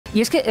Y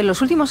es que en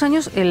los últimos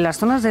años, en las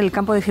zonas del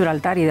campo de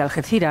Gibraltar y de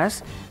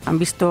Algeciras, han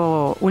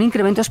visto un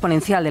incremento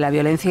exponencial de la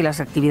violencia y las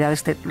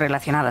actividades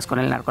relacionadas con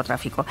el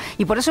narcotráfico.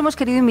 Y por eso hemos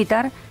querido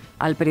invitar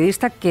al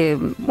periodista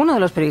uno de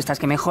los periodistas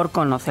que mejor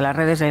conoce las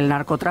redes del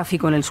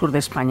narcotráfico en el sur de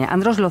España.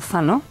 Andros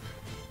Lozano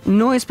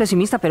no es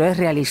pesimista, pero es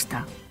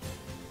realista.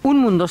 Un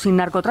mundo sin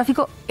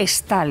narcotráfico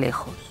está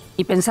lejos.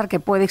 Y pensar que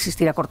puede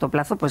existir a corto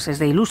plazo pues es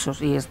de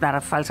ilusos y es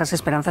dar falsas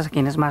esperanzas a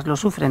quienes más lo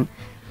sufren.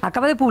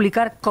 Acaba de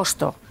publicar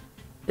Costo,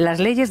 las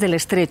leyes del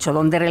Estrecho,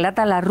 donde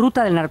relata la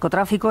ruta del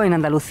narcotráfico en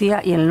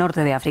Andalucía y en el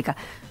norte de África.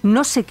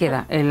 No se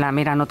queda en la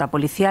mera nota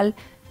policial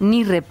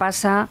ni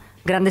repasa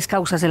grandes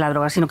causas de la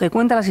droga, sino que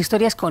cuenta las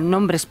historias con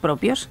nombres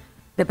propios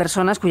de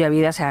personas cuya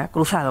vida se ha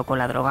cruzado con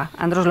la droga.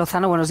 Andros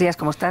Lozano, buenos días,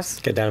 ¿cómo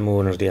estás? ¿Qué tal? Muy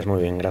buenos días,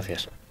 muy bien,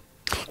 gracias.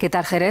 ¿Qué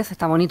tal Jerez?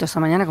 ¿Está bonito esta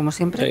mañana, como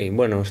siempre? Sí,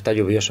 bueno, está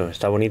lluvioso,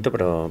 está bonito,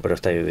 pero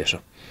está lluvioso.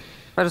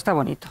 Pero está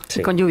bonito, sí.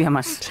 Y con lluvia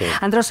más. Sí.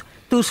 Andros,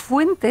 tus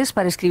fuentes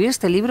para escribir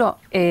este libro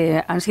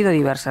han sido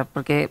diversas,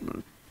 porque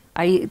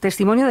hay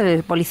testimonio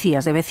de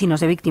policías, de vecinos,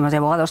 de víctimas, de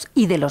abogados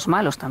y de los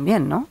malos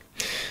también, ¿no?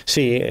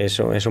 Sí,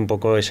 eso es un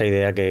poco esa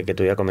idea que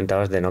tú ya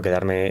comentabas de no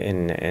quedarme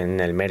en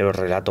el mero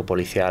relato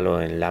policial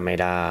o en la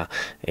mera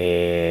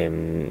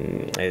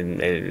el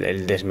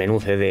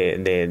desmenuce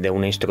de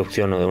una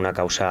instrucción o de una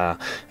causa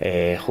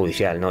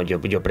judicial, ¿no?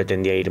 Yo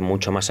pretendía ir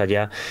mucho más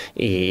allá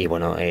y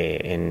bueno,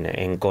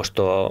 en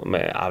Costo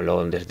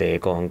hablo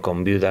desde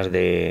con viudas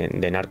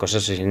de narcos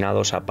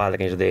asesinados a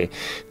padres de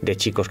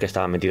chicos que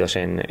estaban metidos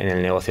en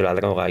el negocio de la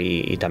droga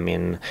y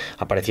también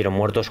aparecieron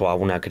muertos, o a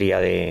una cría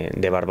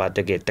de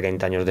Barbate que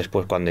 30 años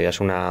después, cuando ella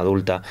es una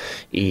adulta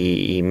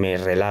y me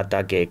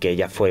relata que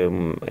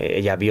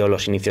ella vio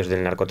los inicios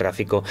del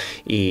narcotráfico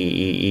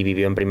y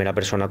vivió en primera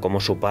persona cómo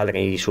su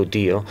padre y su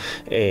tío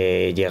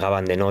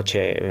llegaban de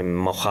noche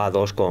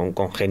mojados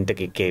con gente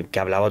que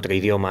hablaba otro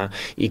idioma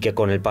y que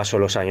con el paso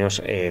de los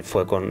años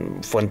fue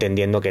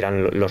entendiendo que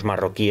eran los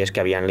marroquíes que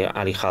habían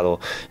alijado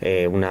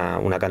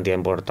una cantidad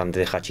importante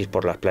de hachís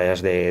por las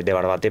playas de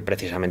Barbate,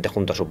 precisamente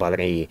junto a su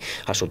padre y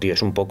a su tío.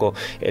 Es un poco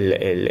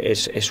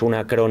es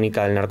una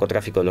crónica del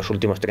narcotráfico de los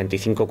últimos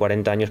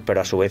 35-40 años,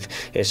 pero a su vez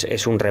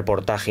es un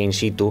reportaje in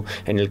situ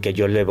en el que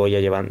yo le voy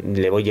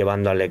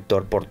llevando al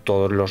lector por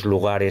todos los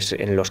lugares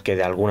en los que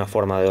de alguna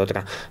forma o de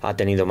otra ha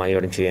tenido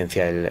mayor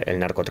incidencia el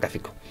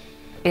narcotráfico.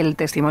 El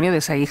testimonio de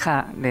esa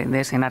hija de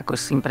ese narco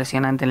es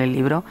impresionante en el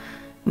libro.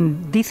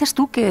 Dices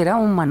tú que era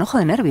un manojo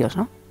de nervios,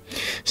 ¿no?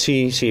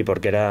 Sí,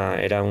 porque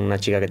era una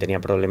chica que tenía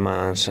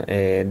problemas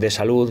de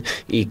salud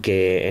y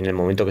que en el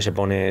momento que se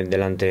pone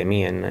delante de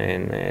mí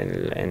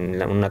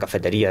en una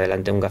cafetería,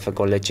 delante de un café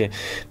con leche,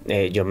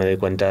 yo me doy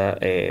cuenta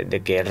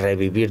de que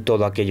revivir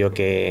todo aquello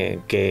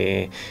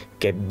que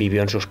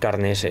vivió en sus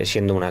carnes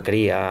siendo una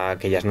cría,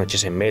 aquellas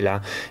noches en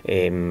vela,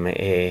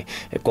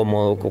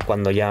 como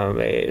cuando ya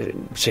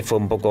se fue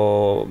un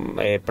poco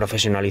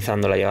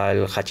profesionalizando la llegada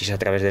del hachís a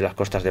través de las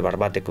costas de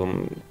Barbate,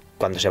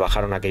 cuando se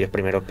bajaron aquellos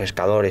primeros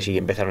pescadores y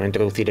empezaron a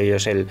introducir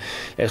ellos el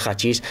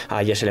hachís,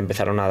 a ella se le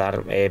empezaron a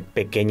dar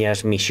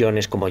pequeñas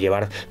misiones como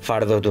llevar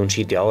fardos de un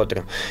sitio a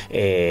otro.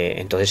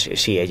 Entonces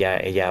sí,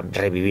 ella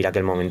revivir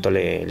aquel momento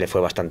le fue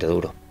bastante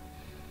duro.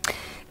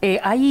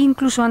 Hay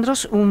incluso,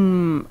 Andros,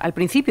 al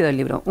principio del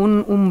libro,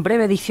 un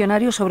breve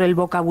diccionario sobre el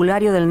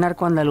vocabulario del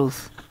narco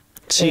andaluz.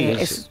 Sí,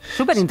 es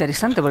súper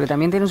interesante porque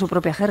también tiene su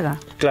propia jerga.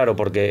 Claro,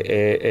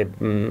 porque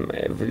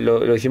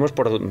lo hicimos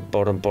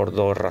por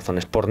dos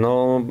razones. Por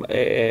no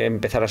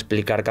empezar a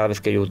explicar cada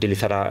vez que yo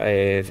utilizara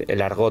el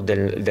argot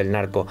del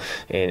narco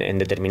en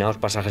determinados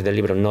pasajes del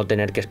libro, no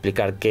tener que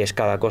explicar qué es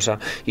cada cosa,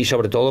 y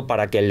sobre todo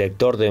para que el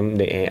lector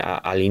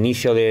al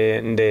inicio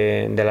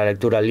de la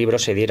lectura del libro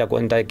se diera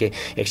cuenta de que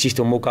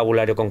existe un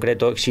vocabulario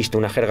concreto, existe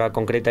una jerga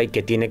concreta y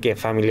que tiene que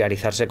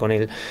familiarizarse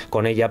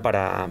con ella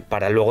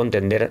para luego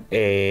entender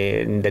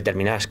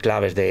determinadas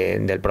claves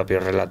del propio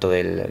relato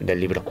del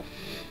libro.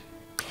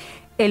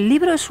 El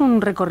libro es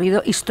un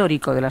recorrido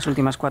histórico de las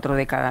últimas 4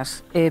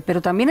 décadas,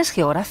 pero también es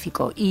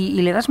geográfico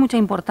y le das mucha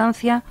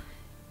importancia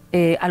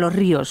a los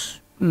ríos.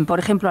 Por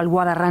ejemplo, al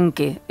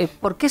Guadarranque.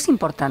 ¿Por qué es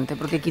importante?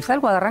 Porque quizá el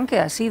Guadarranque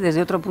así,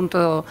 desde otro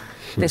punto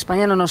de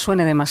España, no nos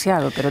suene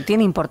demasiado, pero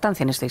tiene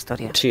importancia en esta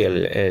historia. Sí,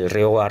 el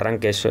río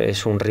Guadarranque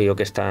es un río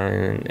que está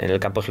en el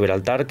campo de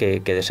Gibraltar,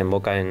 que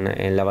desemboca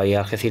en la bahía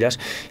de Algeciras,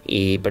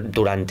 y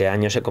durante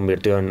años se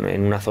convirtió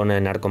en una zona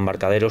de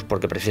narcoembarcaderos,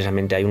 porque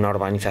precisamente hay una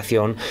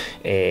urbanización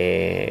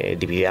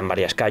dividida en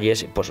varias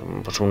calles, pues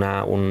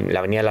la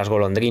avenida de las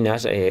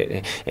Golondrinas,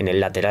 en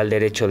el lateral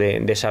derecho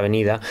de esa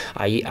avenida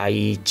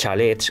hay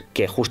chalets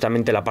que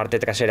justamente la parte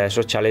trasera de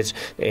esos chalets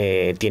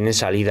tienen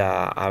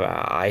salida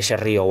a ese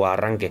río o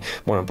arranque.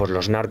 Bueno, pues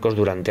los narcos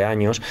durante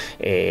años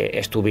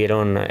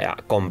estuvieron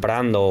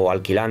comprando o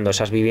alquilando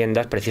esas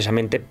viviendas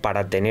precisamente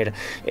para tener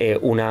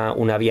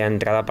una vía de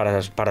entrada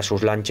para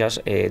sus lanchas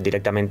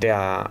directamente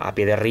a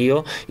pie de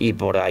río y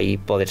por ahí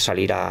poder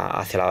salir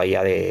hacia la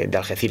bahía de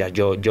Algeciras.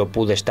 Yo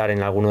pude estar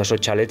en alguno de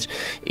esos chalets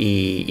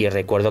y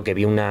recuerdo que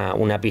vi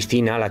una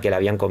piscina a la que le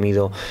habían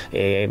comido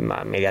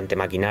mediante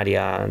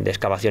maquinaria de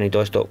excavación y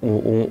todo esto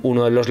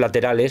uno de los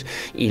laterales,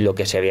 y lo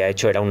que se había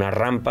hecho era una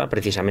rampa,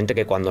 precisamente,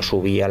 que cuando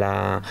subía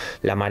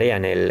la marea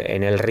en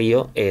el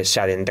río, se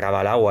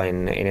adentraba el agua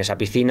en esa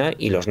piscina,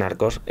 y los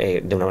narcos,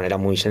 de una manera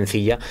muy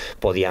sencilla,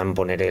 podían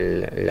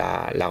poner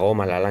la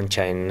goma, la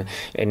lancha en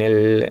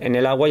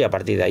el agua, y a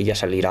partir de ahí ya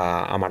salir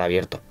a mar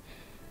abierto.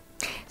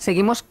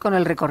 Seguimos con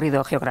el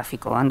recorrido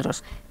geográfico,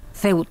 Andros.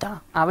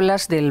 Ceuta,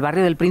 hablas del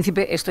barrio del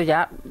Príncipe, esto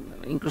ya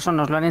incluso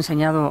nos lo han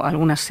enseñado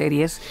algunas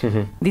series.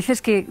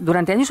 Dices que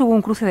durante años hubo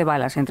un cruce de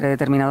balas entre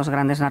determinados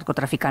grandes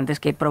narcotraficantes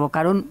que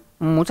provocaron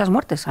muchas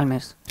muertes al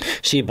mes.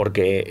 Sí,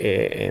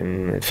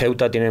 porque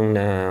Ceuta tiene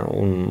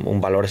un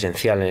valor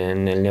esencial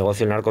en el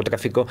negocio del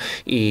narcotráfico,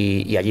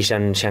 y allí se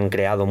han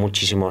creado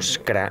muchísimos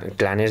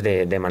clanes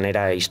de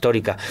manera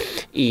histórica,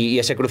 y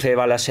ese cruce de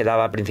balas se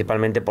daba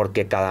principalmente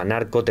porque cada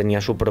narco tenía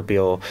su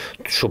propio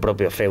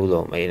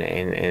feudo.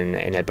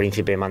 En el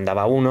Príncipe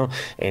mandaba uno,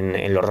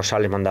 en Los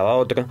Rosales mandaba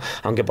otro,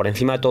 aunque por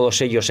encima de todos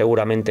ellos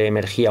seguramente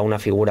emergía una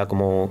figura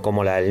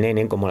como la del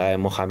Nene, como la de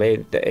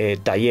Mohamed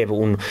Tayeb,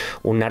 un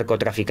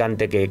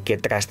narcotraficante que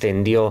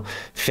trascendió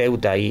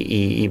Ceuta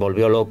y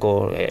volvió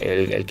loco.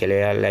 El que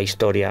lea la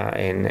historia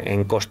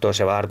en Costo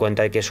se va a dar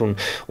cuenta de que es un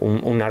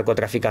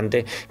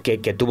narcotraficante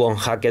que tuvo en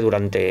jaque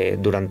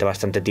durante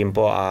bastante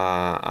tiempo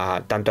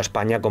tanto a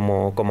España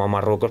como a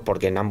Marruecos,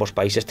 porque en ambos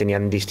países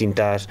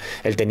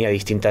él tenía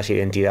distintas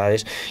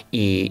identidades,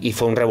 y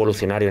fue un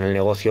revolucionario en el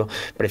negocio,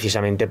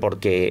 precisamente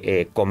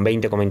porque con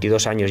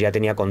 22 años ya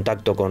tenía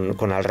contacto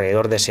con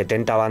alrededor de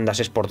 70 bandas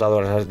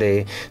exportadoras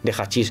de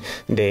hachís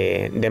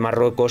de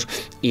Marruecos,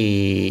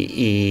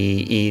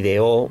 y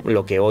ideó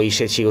lo que hoy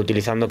se sigue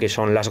utilizando, que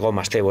son las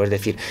gomas cebo. Es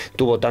decir,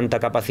 tuvo tanta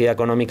capacidad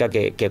económica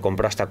que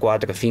compró hasta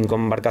 4 o 5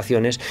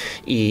 embarcaciones,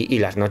 y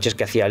las noches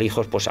que hacía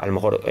lijos, pues a lo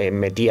mejor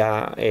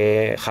metía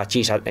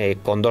hachís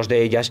con 2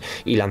 de ellas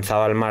y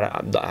lanzaba al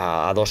mar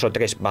a 2 o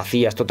 3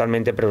 vacías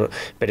totalmente, pero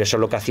eso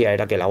lo que hacía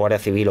era que la Guardia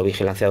Civil o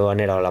Vigilancia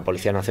Aduanera o la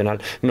Policía Nacional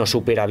no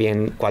supiera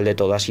bien cuál de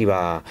todas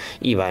iba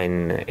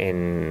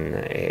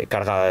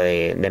cargada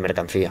de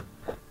mercancía.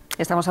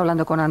 Estamos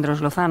hablando con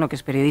Andros Lozano, que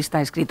es periodista,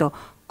 ha escrito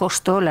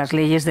Costo, las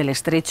leyes del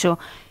Estrecho.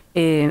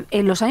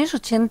 En los años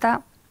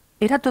 80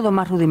 era todo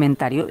más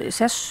rudimentario.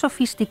 ¿Se ha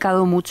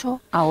sofisticado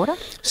mucho ahora?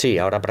 Sí,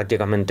 ahora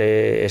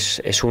prácticamente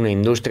es una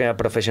industria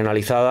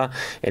profesionalizada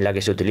en la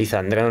que se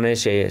utilizan drones,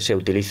 se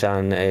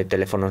utilizan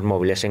teléfonos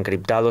móviles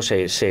encriptados,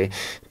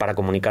 para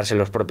comunicarse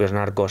los propios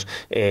narcos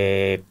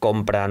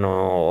compran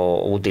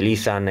o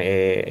utilizan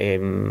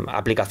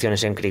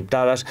aplicaciones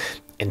encriptadas.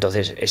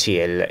 Entonces, sí,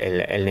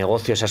 el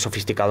negocio se ha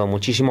sofisticado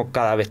muchísimo,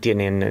 cada vez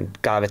tienen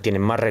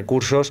más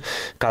recursos,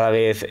 cada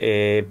vez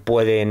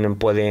pueden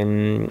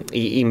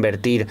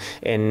invertir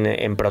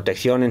en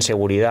protección, en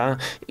seguridad,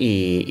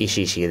 y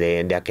sí,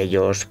 de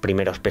aquellos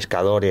primeros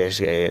pescadores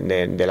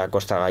de la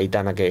costa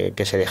gaditana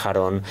que se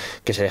dejaron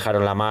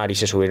la mar y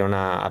se subieron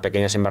a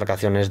pequeñas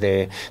embarcaciones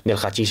del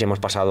hachís, hemos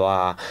pasado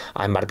a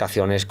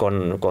embarcaciones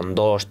con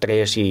 2,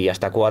 3 y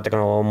hasta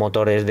 4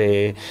 motores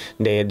de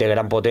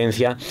gran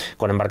potencia,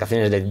 con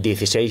embarcaciones de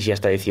 16 y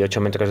hasta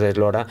 18 metros de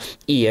eslora,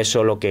 y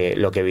eso lo que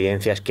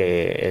evidencia es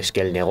que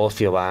el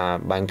negocio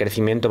va en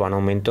crecimiento, va en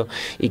aumento,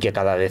 y que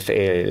cada vez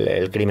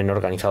el crimen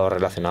organizado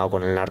relacionado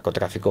con el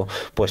narcotráfico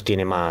pues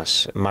tiene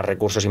más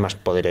recursos y más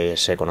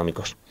poderes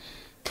económicos.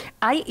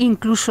 ¿Hay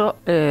incluso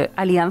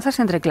alianzas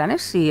entre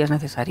clanes si es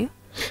necesario?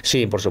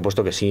 Sí, por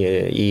supuesto que sí.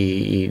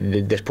 Y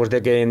después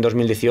de que en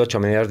 2018,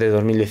 a mediados de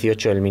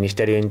 2018, el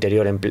Ministerio de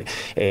Interior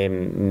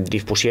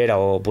dispusiera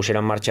o pusiera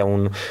en marcha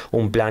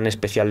un plan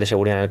especial de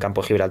seguridad en el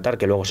campo de Gibraltar,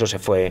 que luego eso se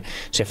fue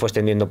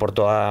extendiendo por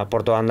toda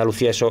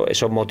Andalucía,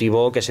 eso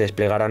motivó que se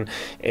desplegaran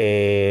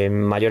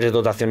mayores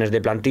dotaciones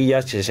de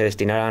plantillas, que se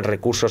destinaran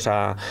recursos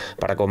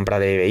para compra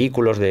de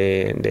vehículos,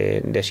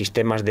 de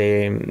sistemas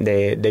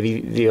de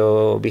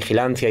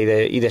videovigilancia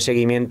y de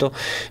seguimiento.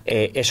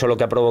 Eso lo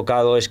que ha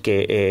provocado es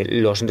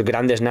que los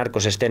grandes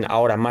narcos estén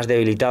ahora más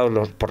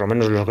debilitados, por lo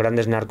menos los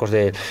grandes narcos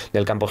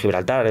del campo de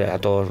Gibraltar. A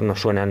todos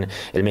nos suenan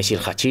el Messi,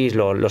 el Hachís,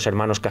 los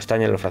hermanos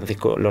Castaña,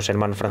 los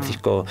hermanos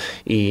Francisco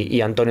y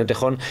Antonio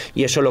Tejón,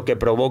 y eso lo que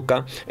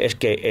provoca es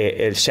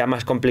que sea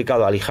más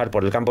complicado alijar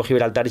por el campo de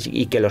Gibraltar,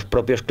 y que los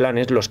propios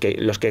clanes, los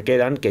que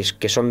quedan,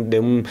 que son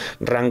de un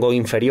rango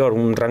inferior,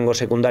 un rango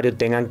secundario,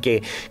 tengan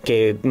que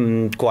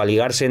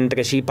coaligarse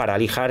entre sí para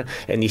alijar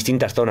en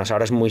distintas zonas.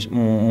 Ahora es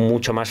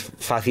mucho más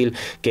fácil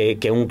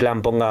que un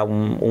clan ponga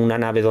una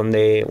nave,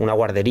 una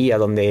guardería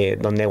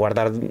donde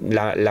guardar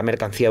la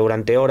mercancía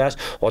durante horas,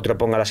 otro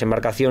ponga las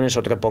embarcaciones,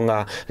 otro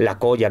ponga la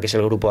colla, que es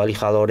el grupo de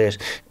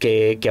alijadores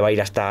que va a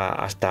ir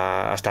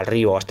hasta el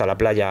río, hasta la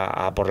playa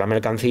por la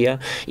mercancía,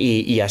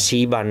 y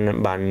así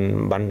van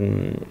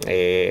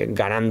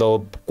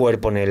ganando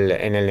cuerpo en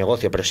el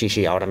negocio. Pero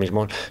sí, ahora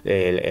mismo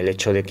el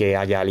hecho de que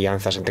haya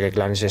alianzas entre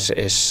clanes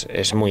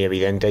es muy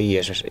evidente y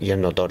es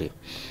notorio.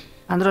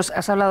 Andros,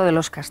 has hablado de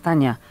los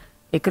Castaña.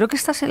 Creo que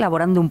estás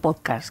elaborando un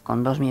podcast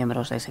con 2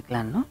 miembros de ese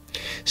clan, ¿no?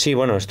 Sí,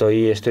 bueno,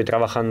 estoy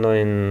trabajando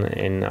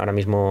ahora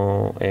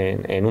mismo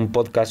en un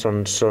podcast,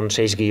 son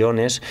 6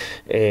 guiones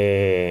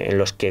en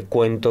los que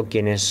cuento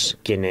quiénes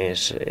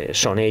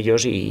son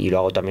ellos, y lo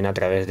hago también a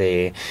través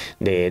de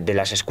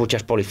las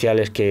escuchas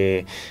policiales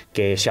que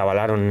se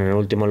avalaron en el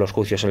último de los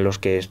juicios en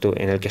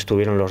el que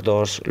estuvieron los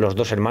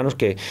dos hermanos,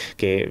 que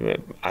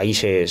ahí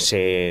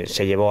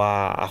se llevó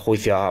a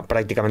juicio a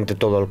prácticamente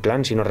todo el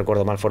clan. Si no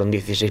recuerdo mal, fueron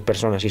 16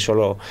 personas y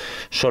solo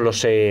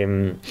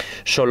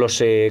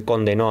se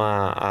condenó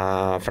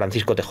a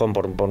Francisco Tejón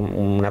por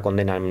una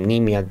condena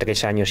nimia,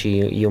 3 años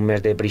y 1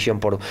 mes de prisión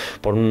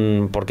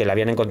porque le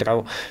habían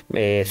encontrado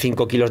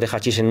 5 kilos de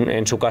hachís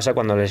en su casa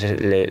cuando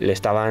le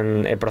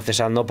estaban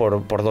procesando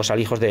por 2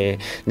 alijos de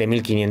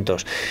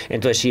 1.500.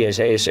 Entonces sí,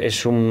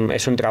 es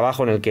un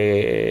trabajo en el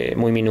que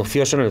muy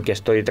minucioso, en el que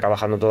estoy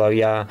trabajando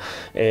todavía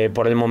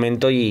por el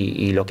momento,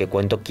 y lo que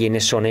cuento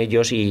quiénes son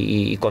ellos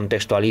y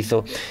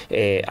contextualizo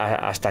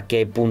hasta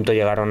qué punto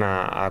llegaron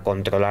a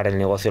controlar el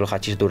negocio del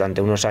hachís durante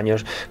unos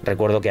años.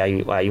 Recuerdo que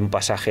hay un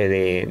pasaje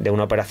de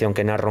una operación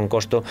que narro en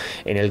Costo,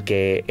 en el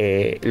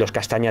que los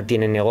Castaña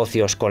tienen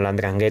negocios con la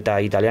 'ndrangheta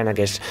italiana,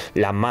 que es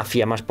la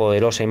mafia más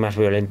poderosa y más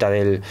violenta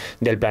del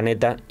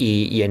planeta,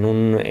 y en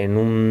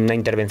una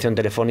intervención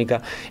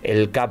telefónica,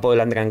 el capo de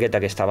la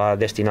 'ndrangheta, que estaba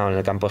destinado en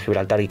el campo de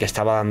Gibraltar y que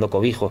estaba dando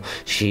cobijo,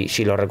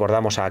 si lo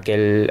recordamos, a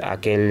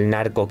aquel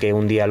narco que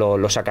un día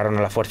lo sacaron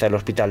a la fuerza del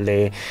hospital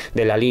de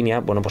la línea,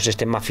 bueno, pues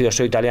este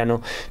mafioso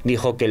italiano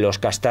dijo que los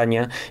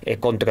Castaña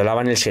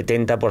controlaban el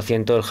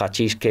 70% del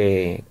hachís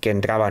que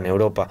entraba en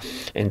Europa.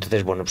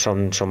 Entonces, bueno,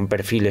 son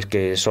perfiles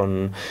que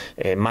son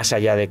más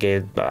allá de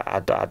que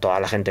a toda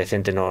la gente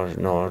decente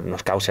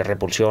nos cause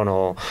repulsión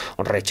o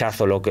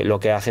rechazo lo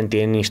que hacen,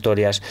 tienen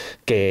historias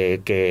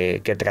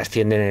que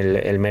trascienden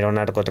el mero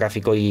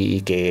narcotráfico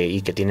y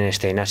que tienen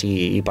escenas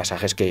y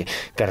pasajes que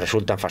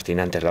resultan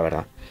fascinantes, la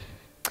verdad.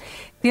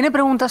 Tiene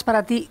preguntas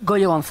para ti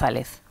Goyo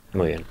González.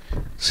 Muy bien.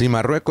 Si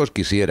Marruecos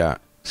quisiera,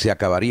 ¿se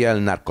acabaría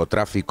el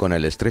narcotráfico en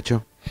el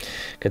Estrecho?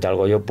 ¿Qué tal,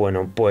 Goyo?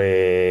 Bueno,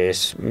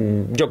 pues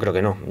yo creo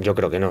que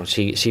no.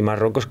 Si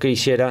Marruecos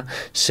quisiera,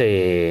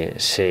 se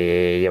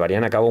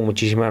llevarían a cabo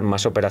muchísimas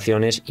más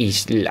operaciones, y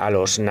a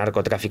los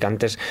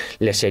narcotraficantes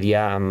les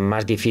sería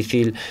más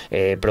difícil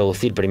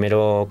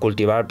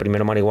cultivar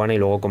primero marihuana y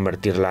luego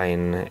convertirla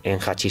en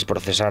hachís,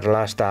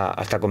 procesarla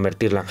hasta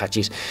convertirla en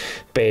hachís.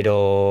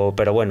 Pero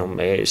bueno,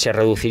 se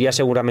reduciría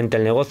seguramente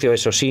el negocio,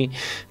 eso sí,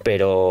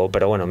 pero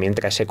bueno,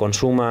 mientras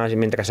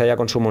haya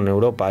consumo en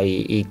Europa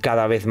y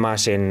cada vez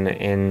más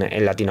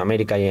en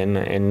Latinoamérica y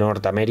en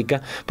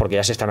Norteamérica, porque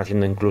ya se están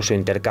haciendo incluso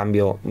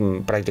intercambio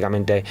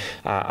prácticamente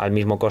al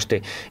mismo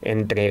coste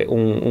entre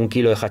un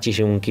kilo de hachís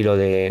y 1 kilo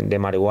de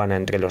marihuana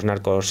entre los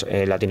narcos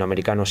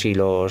latinoamericanos y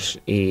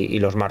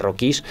los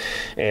marroquíes.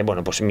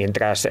 Bueno, pues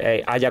mientras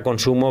haya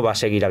consumo va a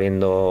seguir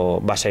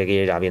habiendo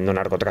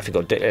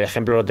narcotráfico. El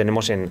ejemplo lo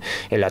tenemos en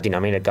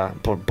Latinoamérica.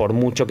 Por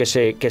mucho que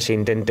se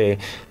intente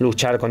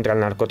luchar contra el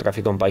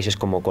narcotráfico en países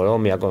como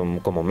Colombia,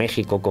 como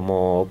México,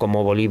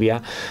 como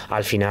Bolivia,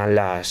 al final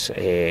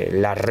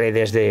las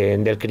redes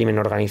del crimen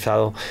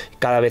organizado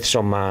cada vez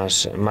son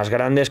más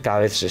grandes, cada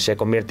vez se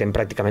convierten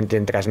prácticamente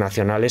en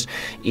transnacionales,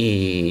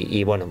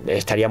 y bueno,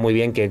 estaría muy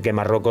bien que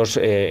Marruecos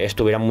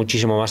estuviera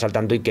muchísimo más al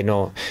tanto y que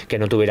no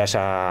tuviera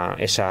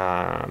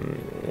esa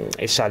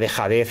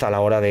dejadez a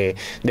la hora de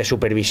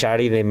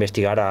supervisar y de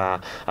investigar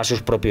a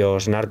sus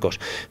propios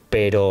narcos,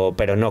 pero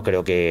no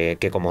creo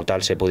que como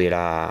tal se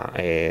pudiera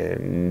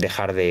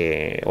dejar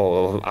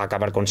o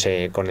acabar con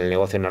el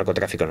negocio del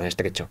narcotráfico en el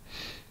Estrecho.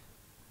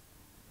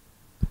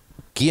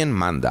 ¿Quién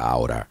manda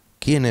ahora?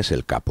 ¿Quién es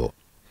el capo?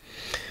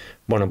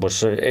 Bueno,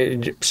 pues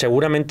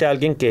seguramente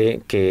alguien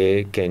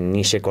que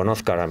ni se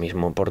conozca ahora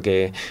mismo,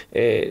 porque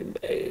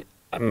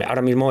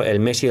ahora mismo el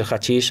Messi del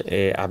hachís,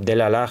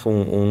 Abdelallah,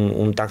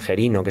 un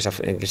tangerino que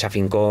se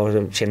afincó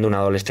siendo un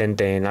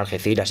adolescente en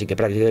Algeciras y que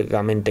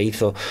prácticamente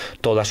hizo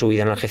toda su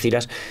vida en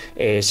Algeciras,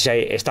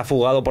 está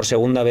fugado por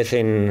segunda vez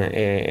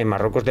en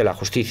Marruecos de la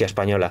justicia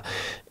española.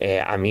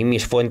 A mí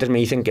mis fuentes me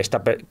dicen que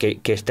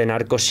este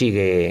narco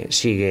sigue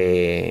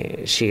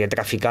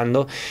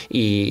traficando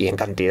y en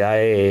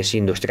cantidades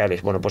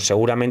industriales. Bueno, pues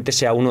seguramente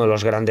sea uno de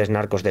los grandes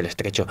narcos del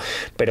Estrecho,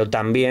 pero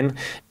también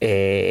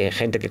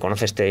gente que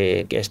conoce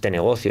este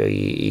negocio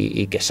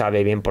y que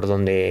sabe bien por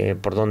dónde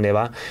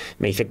va,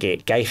 me dice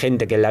que hay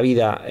gente que en la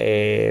vida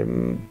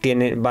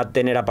va a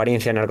tener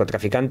apariencia de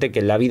narcotraficante, que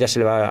en la vida se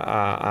le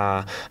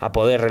va a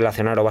poder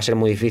relacionar o va a ser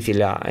muy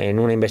difícil en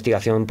una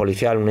investigación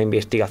policial, una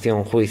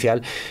investigación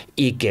judicial,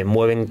 y que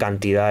mueven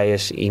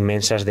cantidades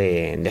inmensas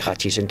de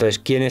hachís. Entonces,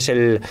 ¿quién es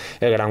el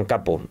gran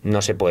capo?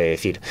 No se puede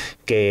decir.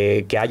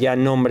 Que haya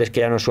nombres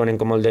que ya no suenen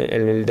como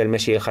el del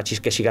Messi del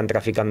hachís, que sigan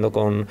traficando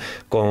con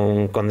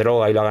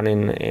droga y lo hagan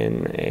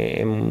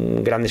en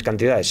grandes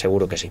cantidades,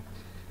 seguro que sí.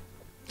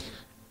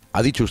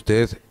 Ha dicho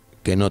usted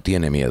que no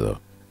tiene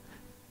miedo.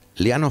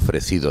 ¿Le han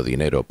ofrecido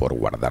dinero por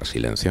guardar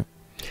silencio?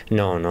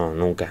 No,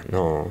 nunca.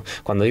 No.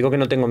 Cuando digo que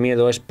no tengo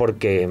miedo es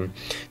porque,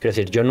 quiero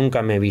decir, yo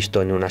nunca me he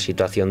visto en una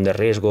situación de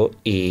riesgo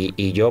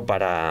y yo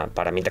para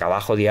mi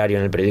trabajo diario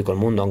en el periódico El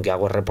Mundo, aunque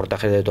hago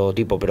reportajes de todo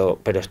tipo,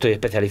 pero estoy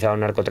especializado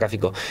en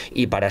narcotráfico,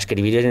 y para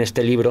escribir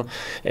este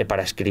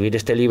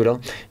libro,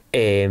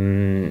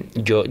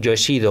 yo he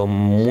sido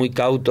muy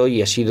cauto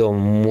y he sido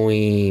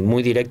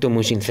muy directo y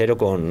muy sincero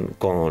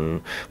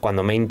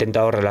cuando me he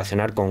intentado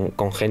relacionar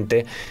con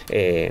gente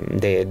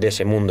de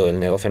ese mundo del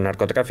negocio del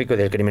narcotráfico y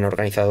del crimen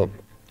organizado.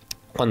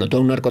 Cuando tú a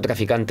un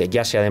narcotraficante,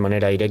 ya sea de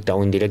manera directa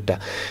o indirecta,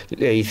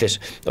 le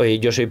dices, oye,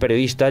 yo soy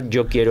periodista,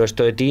 yo quiero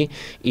esto de ti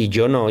y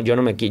yo no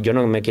me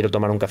quiero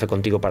tomar un café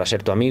contigo para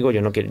ser tu amigo,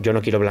 yo no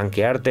quiero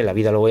blanquearte, la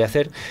vida lo voy a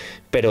hacer,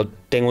 pero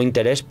tengo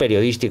interés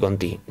periodístico en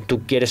ti.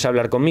 ¿Tú quieres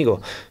hablar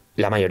conmigo?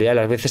 La mayoría de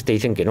las veces te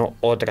dicen que no,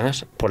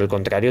 otras, por el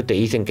contrario, te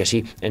dicen que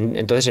sí.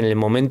 Entonces, en el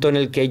momento en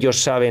el que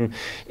ellos saben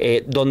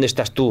dónde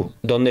estás tú,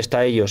 dónde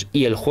está ellos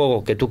y el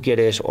juego que tú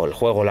quieres, o el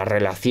juego, la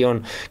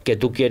relación que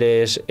tú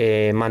quieres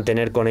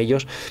mantener con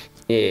ellos,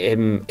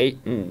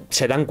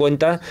 se dan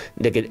cuenta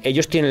de que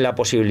ellos tienen la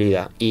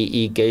posibilidad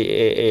y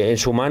que en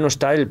su mano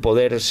está el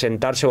poder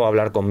sentarse o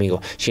hablar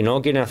conmigo. Si no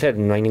lo quieren hacer,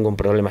 no hay ningún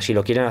problema. Si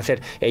lo quieren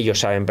hacer, ellos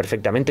saben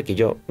perfectamente que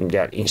yo,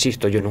 ya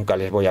insisto, yo nunca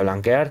les voy a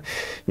blanquear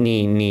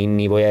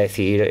ni voy a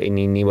decir,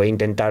 ni voy a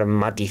intentar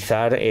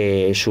matizar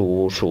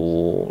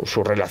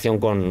su relación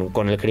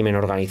con el crimen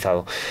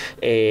organizado.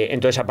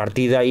 Entonces, a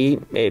partir de ahí,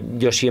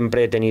 yo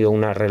siempre he tenido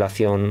una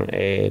relación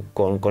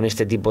con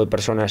este tipo de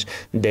personas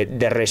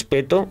de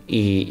respeto,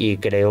 y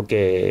creo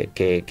que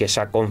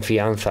esa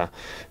confianza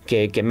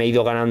que me he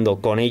ido ganando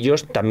con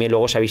ellos también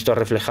luego se ha visto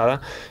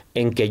reflejada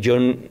en que yo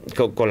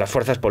con las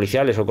fuerzas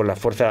policiales o con las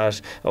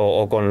fuerzas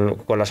o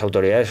con las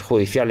autoridades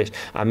judiciales,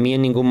 a mí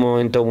en ningún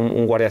momento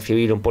un guardia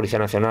civil, un policía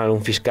nacional,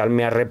 un fiscal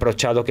me ha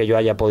reprochado que yo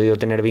haya podido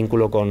tener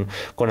vínculo con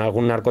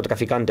algún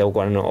narcotraficante o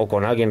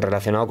con alguien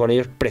relacionado con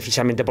ellos,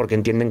 precisamente porque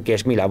entienden que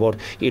es mi labor,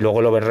 y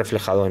luego lo ves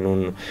reflejado en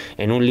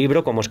un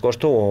libro como es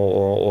Costo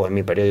o en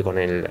mi periódico,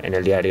 en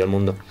el diario El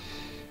Mundo.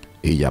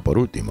 Y ya por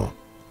último,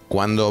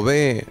 cuando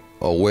ve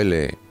o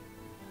huele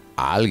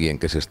a alguien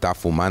que se está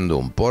fumando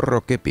un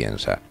porro, ¿qué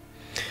piensa?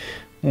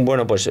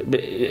 Bueno, pues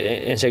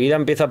enseguida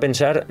empiezo a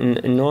pensar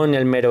no en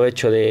el mero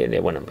hecho de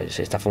bueno, pues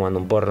se está fumando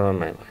un porro,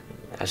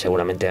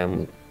 seguramente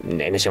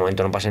en ese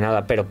momento no pase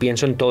nada, pero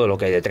pienso en todo lo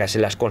que hay detrás,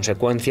 en las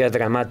consecuencias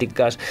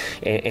dramáticas,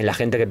 en la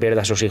gente que pierde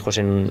a sus hijos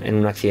en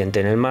un accidente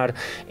en el mar,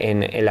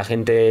 en la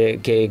gente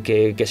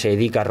que se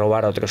dedica a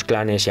robar a otros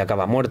clanes y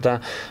acaba muerta,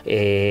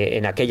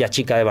 en aquella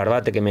chica de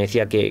Barbate que me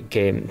decía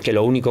que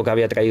lo único que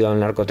había traído al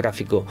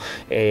narcotráfico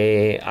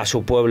a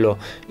su pueblo,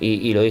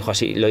 y lo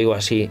digo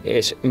así,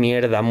 es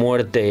mierda,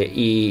 muerte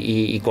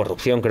y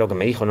corrupción, creo que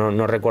me dijo,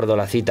 no recuerdo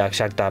la cita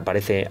exacta,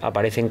 aparece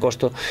en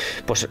Costo.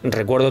 Pues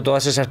recuerdo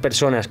todas esas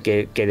personas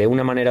que de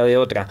una manera o de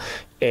otra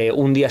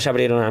un día se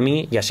abrieron a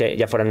mí,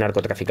 ya fueran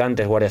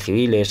narcotraficantes, guardias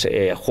civiles,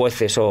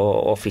 jueces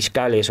o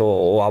fiscales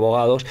o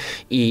abogados,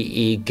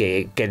 y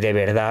que de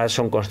verdad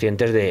son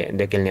conscientes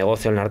de que el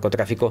negocio del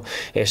narcotráfico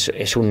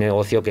es un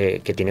negocio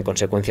que tiene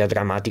consecuencias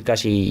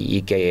dramáticas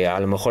y que a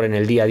lo mejor en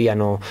el día a día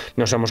no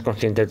somos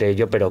conscientes de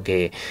ello, pero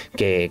que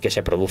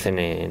se producen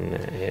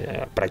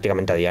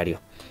prácticamente a diario.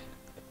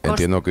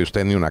 Entiendo que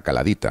usted ni una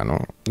caladita, ¿no?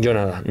 Yo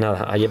nada.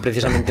 Ayer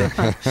precisamente...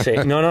 sí,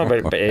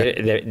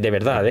 de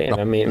verdad, ¿eh?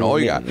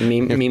 Oiga.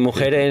 Mi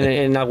mujer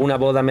en alguna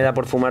boda me da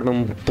por fumarme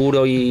un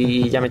puro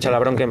y ya me echa la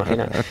bronca,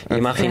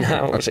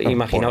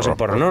 imaginaos el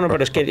porro. No,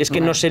 pero es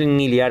que no sé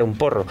ni liar un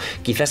porro.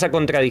 Quizá esa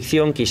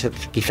contradicción,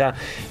 quizá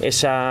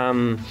esa...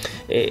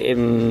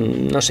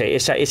 no sé,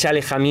 ese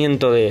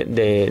alejamiento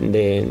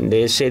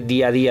de ese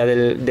día a día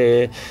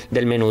del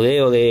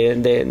menudeo,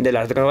 de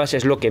las drogas,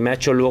 es lo que me ha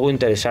hecho luego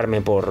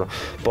interesarme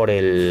por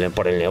el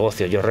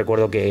negocio. Yo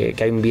recuerdo que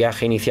hay un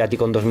viaje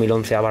iniciático en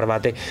 2011 a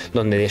Barbate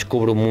donde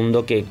descubro un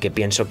mundo que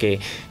pienso que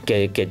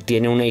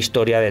tiene una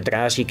historia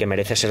detrás y que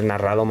merece ser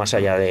narrado más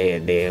allá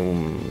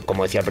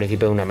como decía al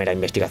principio, de una mera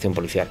investigación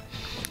policial.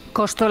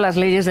 Costo, las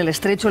leyes del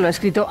Estrecho, lo ha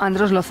escrito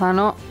Andros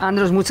Lozano.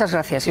 Andros, muchas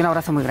gracias y un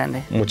abrazo muy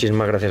grande.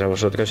 Muchísimas gracias a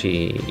vosotros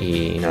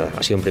y nada,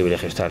 ha sido un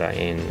privilegio estar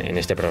en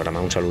este programa.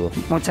 Un saludo.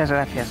 Muchas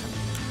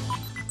gracias.